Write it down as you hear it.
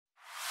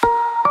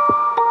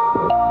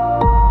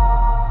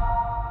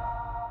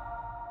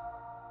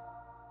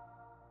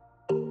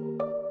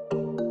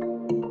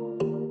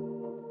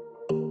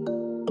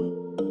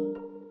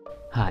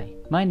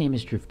My name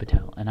is Dhruv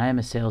Patel, and I am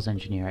a sales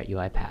engineer at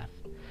UiPath.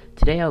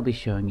 Today I'll be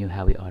showing you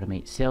how we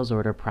automate sales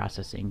order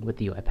processing with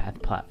the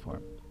UiPath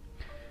platform.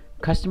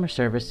 Customer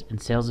service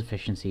and sales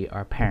efficiency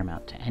are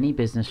paramount to any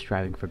business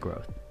striving for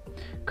growth.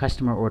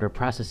 Customer order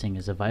processing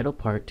is a vital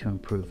part to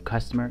improve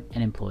customer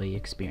and employee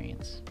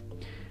experience.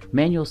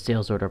 Manual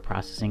sales order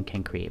processing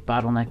can create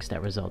bottlenecks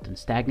that result in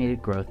stagnated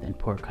growth and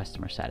poor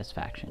customer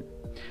satisfaction.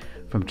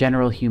 From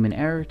general human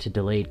error to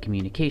delayed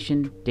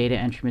communication, data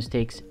entry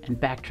mistakes, and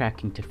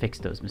backtracking to fix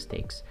those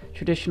mistakes,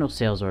 traditional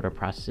sales order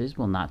processes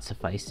will not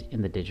suffice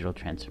in the digital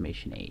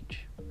transformation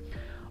age.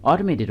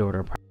 Automated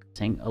order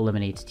processing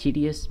eliminates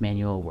tedious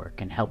manual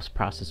work and helps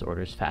process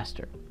orders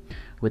faster.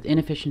 With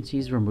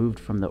inefficiencies removed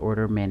from the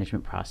order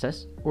management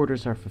process,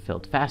 orders are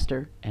fulfilled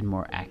faster and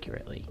more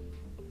accurately.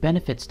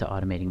 Benefits to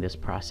automating this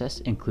process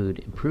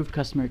include improved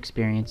customer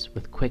experience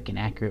with quick and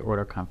accurate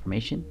order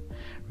confirmation,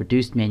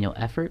 reduced manual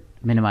effort,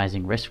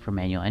 minimizing risk from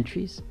manual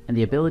entries, and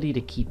the ability to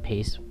keep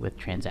pace with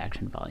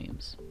transaction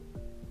volumes.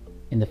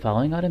 In the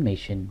following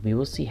automation, we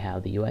will see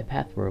how the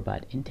UiPath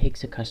robot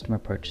intakes a customer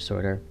purchase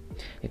order,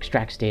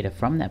 extracts data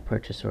from that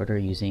purchase order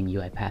using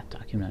UiPath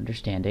Document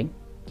Understanding,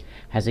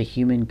 has a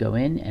human go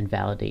in and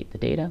validate the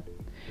data,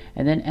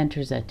 and then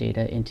enters that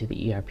data into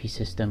the ERP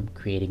system,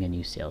 creating a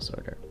new sales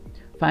order.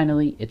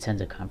 Finally, it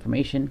sends a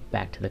confirmation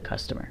back to the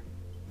customer.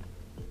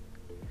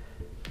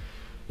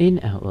 In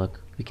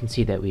Outlook, we can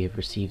see that we have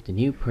received a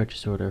new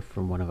purchase order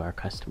from one of our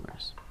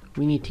customers.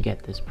 We need to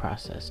get this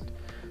processed.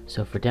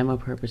 So for demo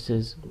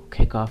purposes, we'll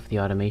kick off the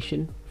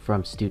automation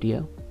from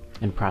Studio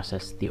and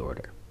process the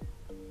order.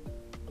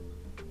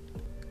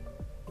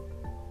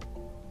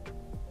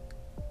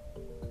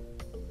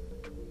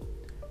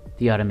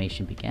 The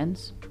automation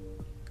begins.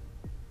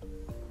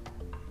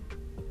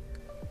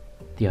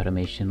 The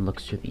automation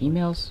looks through the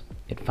emails,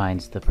 it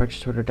finds the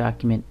purchase order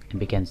document, and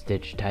begins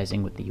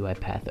digitizing with the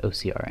UiPath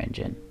OCR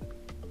engine.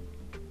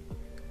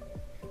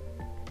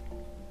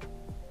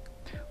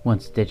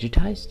 Once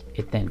digitized,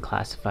 it then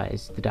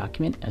classifies the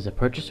document as a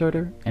purchase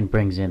order and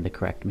brings in the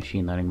correct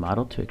machine learning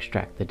model to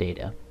extract the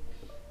data.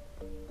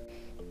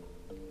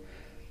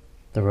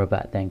 The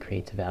robot then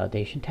creates a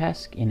validation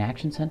task in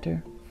Action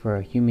Center for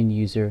a human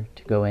user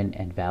to go in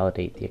and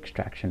validate the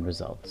extraction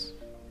results.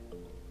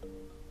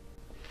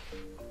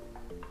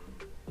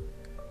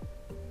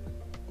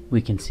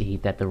 We can see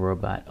that the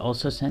robot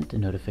also sent a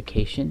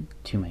notification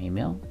to my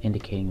email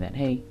indicating that,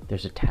 hey,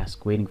 there's a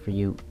task waiting for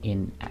you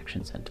in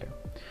Action Center.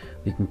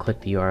 We can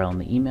click the URL in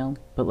the email,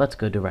 but let's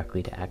go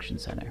directly to Action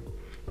Center.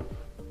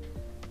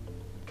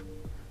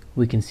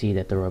 We can see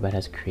that the robot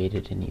has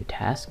created a new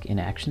task in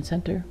Action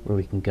Center where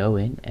we can go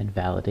in and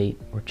validate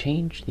or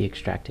change the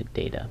extracted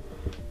data.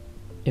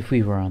 If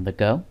we were on the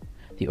go,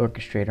 the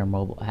Orchestrator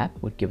mobile app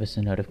would give us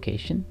a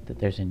notification that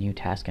there's a new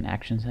task in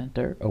Action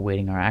Center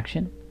awaiting our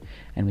action,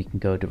 and we can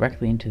go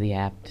directly into the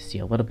app to see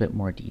a little bit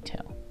more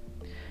detail.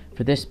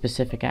 For this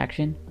specific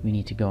action, we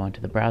need to go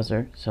onto the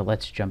browser, so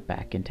let's jump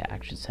back into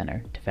Action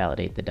Center to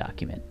validate the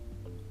document.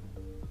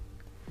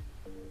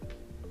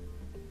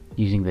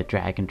 Using the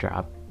drag and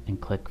drop and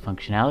click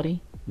functionality,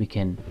 we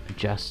can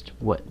adjust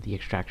what the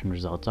extraction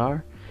results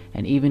are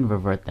and even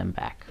revert them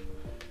back.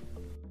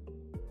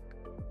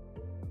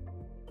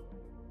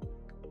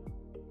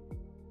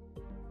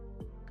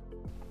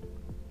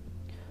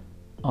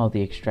 All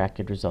the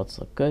extracted results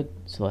look good,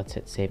 so let's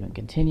hit save and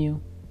continue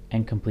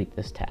and complete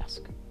this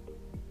task.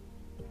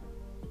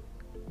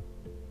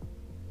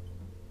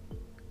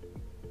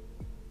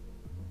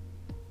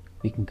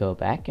 We can go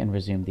back and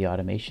resume the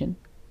automation.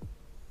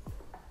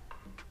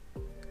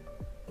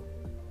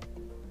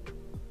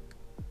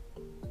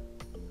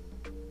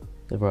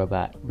 The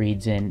robot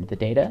reads in the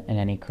data and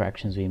any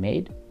corrections we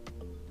made.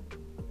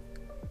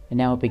 And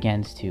now it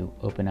begins to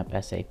open up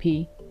SAP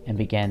and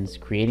begins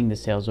creating the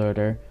sales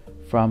order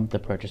from the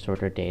purchase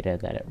order data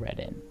that it read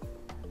in.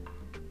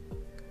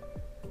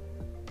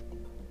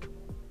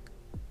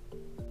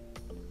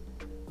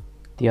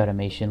 The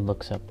automation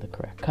looks up the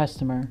correct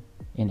customer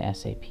in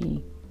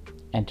SAP,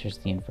 enters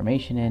the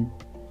information in,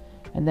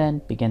 and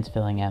then begins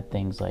filling out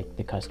things like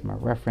the customer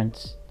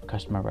reference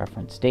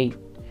date,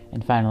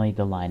 and finally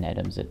the line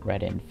items it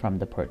read in from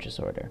the purchase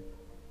order.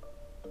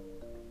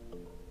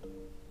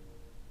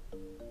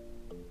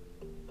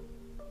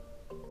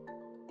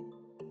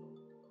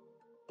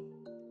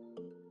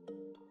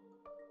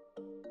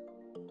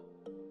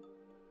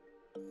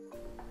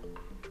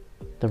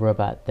 The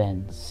robot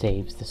then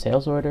saves the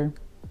sales order,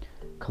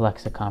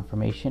 collects a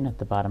confirmation at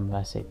the bottom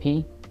of SAP,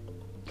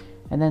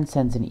 and then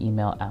sends an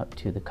email out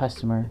to the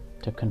customer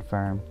to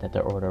confirm that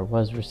their order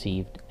was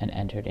received and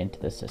entered into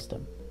the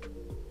system.